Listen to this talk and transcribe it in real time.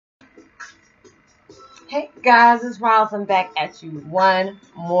Hey guys, it's Roz. I'm back at you one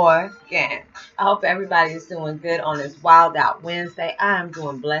more again. I hope everybody is doing good on this Wild Out Wednesday. I am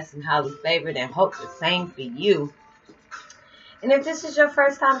doing blessed and highly favored and hope the same for you. And if this is your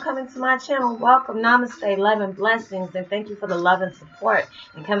first time coming to my channel, welcome, namaste, love and blessings, and thank you for the love and support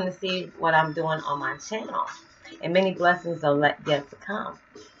and coming to see what I'm doing on my channel. And many blessings are yet to come.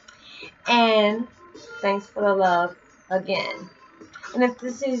 And thanks for the love again. And if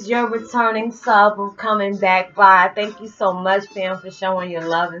this is your returning sub or coming back by, thank you so much, fam, for showing your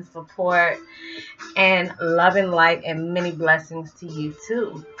love and support. And love and light and many blessings to you,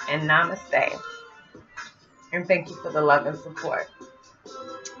 too. And namaste. And thank you for the love and support.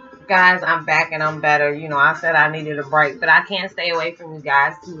 Guys, I'm back and I'm better. You know, I said I needed a break, but I can't stay away from you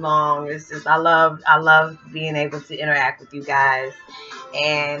guys too long. It's just, I love being able to interact with you guys.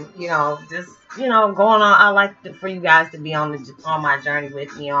 And, just, going on, I like for you guys to be on my journey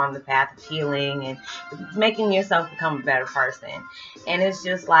with me on the path of healing and making yourself become a better person. And it's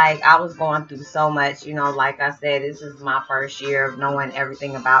just like, I was going through so much, like I said, this is my first year of knowing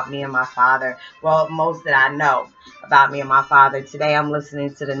everything about me and my father. Well, most that I know about me and my father. Today I'm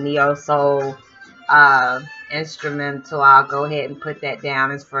listening to the Neo Soul instrumental. I'll go ahead and put that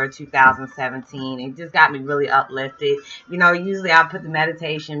down. It's for 2017. It just got me really uplifted. Usually I put the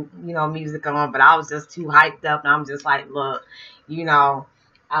meditation, music on, but I was just too hyped up, and I'm just like, look,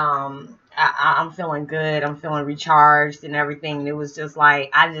 I'm feeling good. I'm feeling recharged and everything. And it was just like,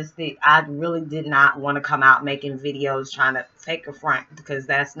 I really did not want to come out making videos trying to fake a front, because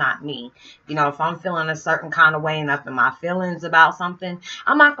that's not me. If I'm feeling a certain kind of way and up in my feelings about something,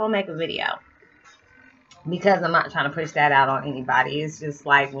 I'm not going to make a video, because I'm not trying to push that out on anybody. It's just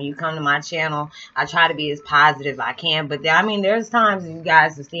like, when you come to my channel, I try to be as positive as I can. But there's times you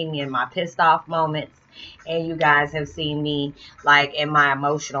guys have seen me in my pissed off moments, and you guys have seen me like in my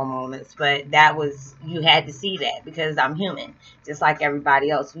emotional moments. But you had to see that, because I'm human, just like everybody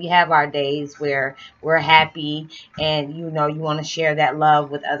else. We have our days where we're happy, and you want to share that love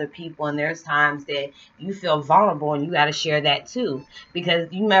with other people. And there's times that you feel vulnerable, and you got to share that too,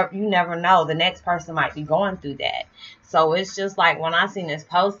 because you never know, the next person might be going through that. So it's just like, when I seen this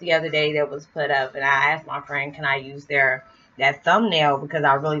post the other day that was put up, and I asked my friend, can I use that thumbnail, because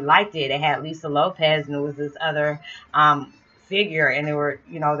I really liked it. It had Lisa Lopez, and it was this other figure, and they were,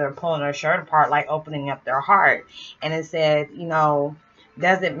 they're pulling their shirt apart, like opening up their heart. And it said,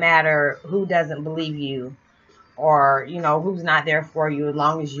 doesn't matter who doesn't believe you, or who's not there for you, as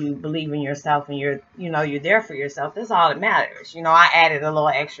long as you believe in yourself and you're there for yourself. That's all that matters. I added a little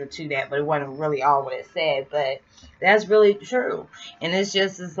extra to that, but it wasn't really all what it said. But that's really true. And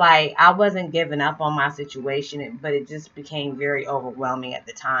it's like, I wasn't giving up on my situation, but it just became very overwhelming at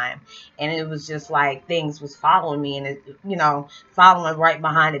the time. And it was just like, things was following me, and it, following right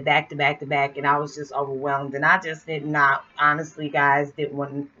behind it, back to back to back. And I was just overwhelmed, and I just did not, honestly guys,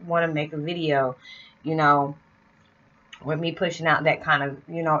 didn't want to make a video, with me pushing out that kind of,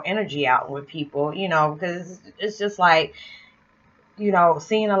 energy out with people, because it's just like,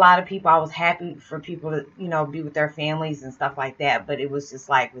 seeing a lot of people, I was happy for people to, be with their families and stuff like that. But it was just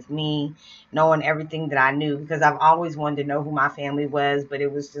like, with me knowing everything that I knew, because I've always wanted to know who my family was, but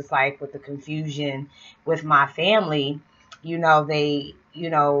it was just like, with the confusion with my family, they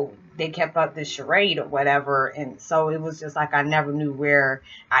kept up this charade or whatever. And so it was just like, I never knew where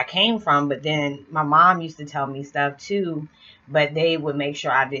I came from. But then my mom used to tell me stuff too, but they would make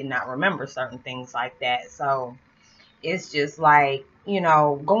sure I did not remember certain things like that. So it's just like,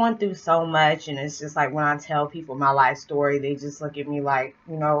 going through so much. And it's just like, when I tell people my life story, they just look at me like,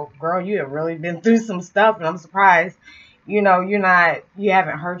 girl, you have really been through some stuff. And I'm surprised, you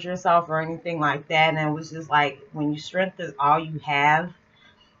haven't hurt yourself or anything like that. And it was just like, when your strength is all you have,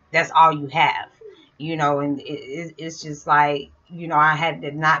 that's all you have, and it's just like, I had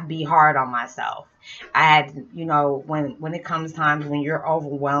to not be hard on myself. I had, when it comes times when you're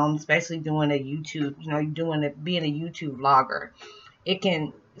overwhelmed, especially doing a YouTube, being a YouTube vlogger, it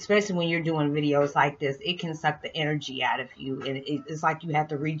can, especially when you're doing videos like this, it can suck the energy out of you. And it's like, you have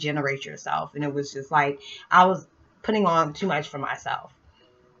to regenerate yourself. And it was just like, I was putting on too much for myself.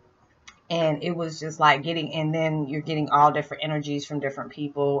 And it was just like and then you're getting all different energies from different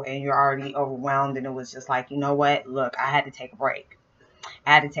people, and you're already overwhelmed. And it was just like, you know what, look, I had to take a break.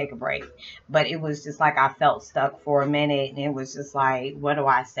 I had to take a break. But it was just like I felt stuck for a minute, and it was just like, what do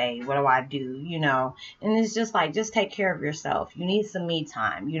I say? What do I do? And it's just like, just take care of yourself. You need some me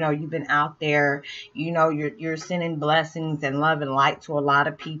time. You've been out there, you're sending blessings and love and light to a lot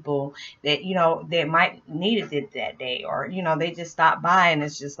of people that, that might needed it that day, or, they just stopped by. And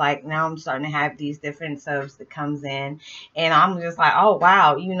it's just like, now I'm starting to have these different subs that comes in, and I'm just like, oh,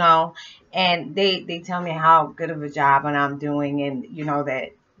 wow, And they tell me how good of a job and I'm doing, and you know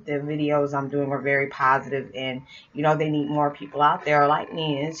that the videos I'm doing are very positive, and you know they need more people out there like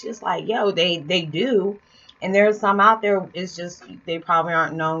me. And it's just like, yo, they do, and there's some out there. It's just they probably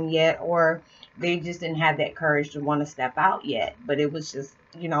aren't known yet, or they just didn't have that courage to want to step out yet. But it was just,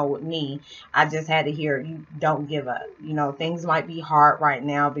 you know, with me, I just had to hear, you don't give up. You know, things might be hard right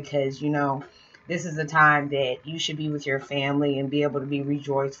now because, you know, this is a time that you should be with your family and be able to be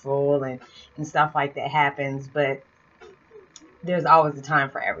rejoiceful, and stuff like that happens. But there's always a time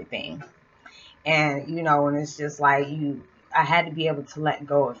for everything. And, you know, and it's just like I had to be able to let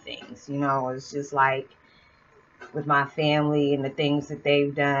go of things. You know, it's just like with my family and the things that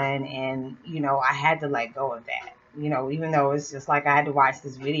they've done. And, you know, I had to let go of that. You know, even though it's just like I had to watch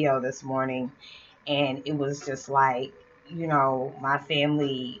this video this morning, and it was just like, you know, my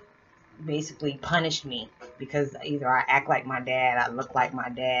family basically punished me because either I act like my dad, I look like my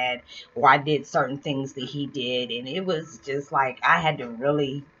dad, or I did certain things that he did. And it was just like I had to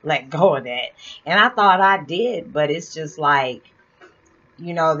really let go of that. And I thought I did, but it's just like,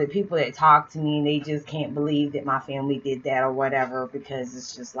 you know, the people that talk to me, they just can't believe that my family did that or whatever, because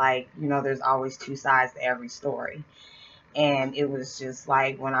it's just like, you know, there's always two sides to every story. And it was just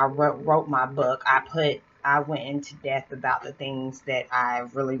like when I wrote my book, I went into depth about the things that I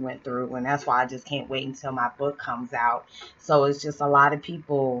really went through. And that's why I just can't wait until my book comes out. So it's just a lot of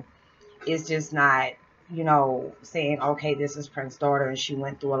people, it's just not, you know, saying, okay, this is Prince's daughter and she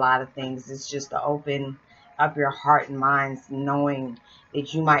went through a lot of things. It's just to open up your heart and minds, knowing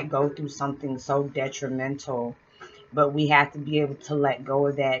that you might go through something so detrimental, but we have to be able to let go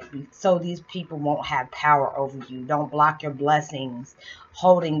of that so these people won't have power over you. Don't block your blessings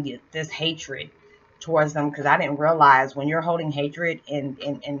holding this hatred towards them, because I didn't realize when you're holding hatred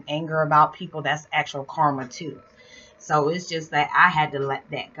and anger about people, that's actual karma too. So it's just that I had to let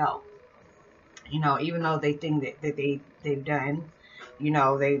that go. You know, even though they think that they've done, you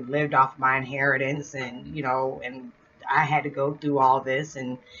know, they lived off my inheritance, and, you know, and I had to go through all this,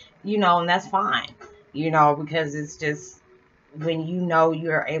 and, you know, and that's fine, you know, because it's just when you know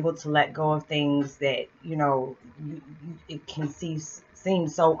you're able to let go of things that, you know, it can seem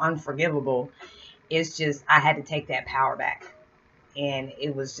so unforgivable. It's just, I had to take that power back. And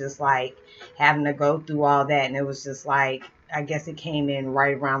it was just like having to go through all that. And it was just like, I guess it came in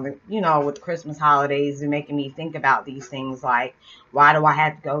right around the, you know, with Christmas holidays, and making me think about these things like, why do I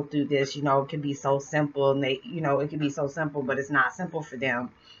have to go through this? You know, it could be so simple, and they, you know, it could be so simple, but it's not simple for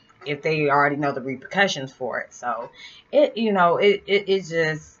them if they already know the repercussions for it. So it, you know, it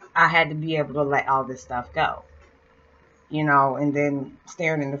just, I had to be able to let all this stuff go, you know, and then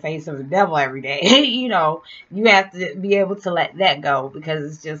staring in the face of the devil every day, you know, you have to be able to let that go,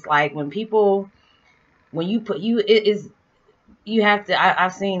 because it's just like when people, when you put you, it is, you have to,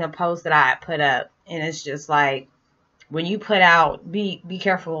 I've seen a post that I put up, and it's just like, when you put out, be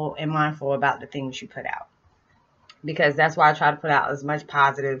careful and mindful about the things you put out, because that's why I try to put out as much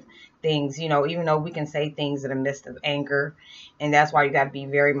positive things, you know, even though we can say things in the midst of anger. And that's why you got to be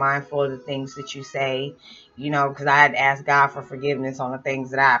very mindful of the things that you say, you know, because I had to ask God for forgiveness on the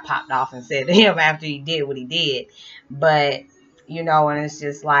things that I popped off and said to him after he did what he did. But, you know, and it's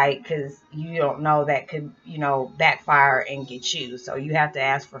just like, because you don't know, that could, you know, backfire and get you. So you have to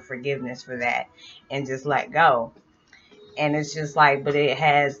ask for forgiveness for that and just let go. And it's just like, but it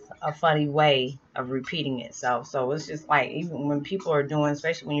has a funny way of repeating itself. So it's just like, even when people are doing,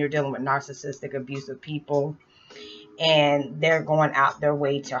 especially when you're dealing with narcissistic, abusive people, and they're going out their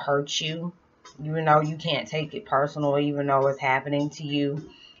way to hurt you, even though you can't take it personal, even though it's happening to you,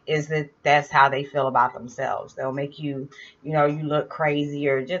 is that that's how they feel about themselves. They'll make you, you know, you look crazy,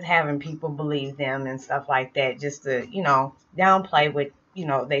 or just having people believe them and stuff like that, just to, you know, downplay what, you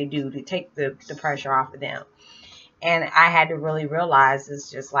know, they do to take the pressure off of them. And I had to really realize,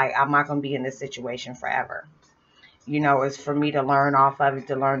 it's just like, I'm not going to be in this situation forever. You know, it's for me to learn off of it,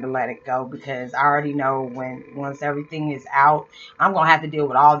 to learn to let it go, because I already know once everything is out, I'm going to have to deal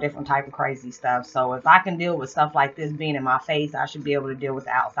with all different type of crazy stuff. So if I can deal with stuff like this being in my face, I should be able to deal with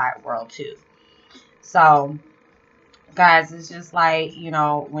the outside world too. So, guys, it's just like, you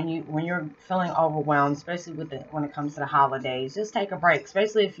know, when you're feeling overwhelmed, especially when it comes to the holidays, just take a break.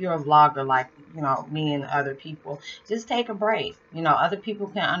 Especially if you're a vlogger like, you know, me and other people, just take a break. You know, other people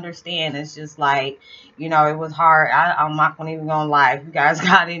can understand. It's just like, you know, it was hard. I'm not even gonna lie. If you guys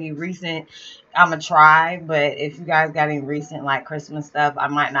got any recent, I'm gonna try, but if you guys got any recent like Christmas stuff, I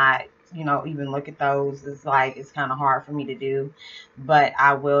might not, you know, even look at those. It's like, it's kind of hard for me to do, but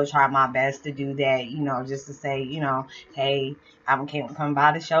I will try my best to do that, you know, just to say, you know, hey, I'm coming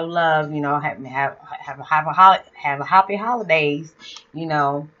by to show love, you know, have a happy holidays, you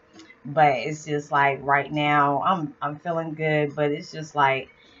know. But it's just like right now I'm feeling good, but it's just like,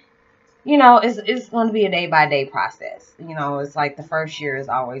 you know, it's going to be a day by day process. You know, it's like the first year is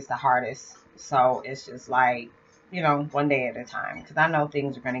always the hardest. So it's just like, you know, one day at a time, because I know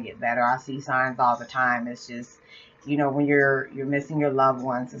things are going to get better. I see signs all the time. It's just, you know, when you're missing your loved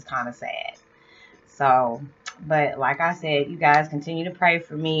ones, it's kind of sad. So, but like I said, you guys continue to pray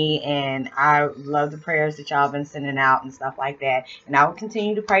for me, and I love the prayers that y'all been sending out and stuff like that. And I will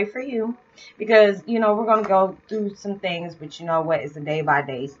continue to pray for you, because, you know, we're going to go through some things, but you know what? It's a day by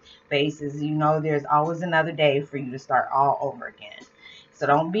day basis. You know, there's always another day for you to start all over again. So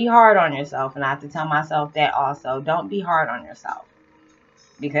don't be hard on yourself. And I have to tell myself that also. Don't be hard on yourself.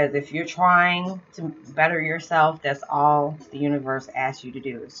 Because if you're trying to better yourself, that's all the universe asks you to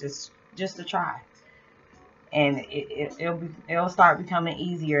do. It's just to try, and it'll start becoming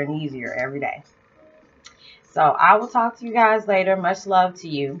easier and easier every day. So I will talk to you guys later. Much love to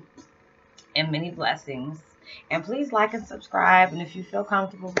you and many blessings. And please like and subscribe. And if you feel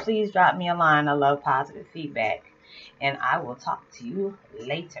comfortable, please drop me a line. I love positive feedback. And I will talk to you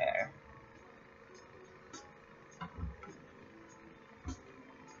later.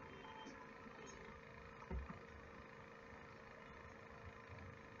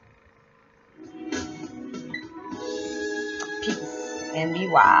 Peace and be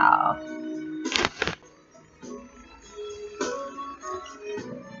wild.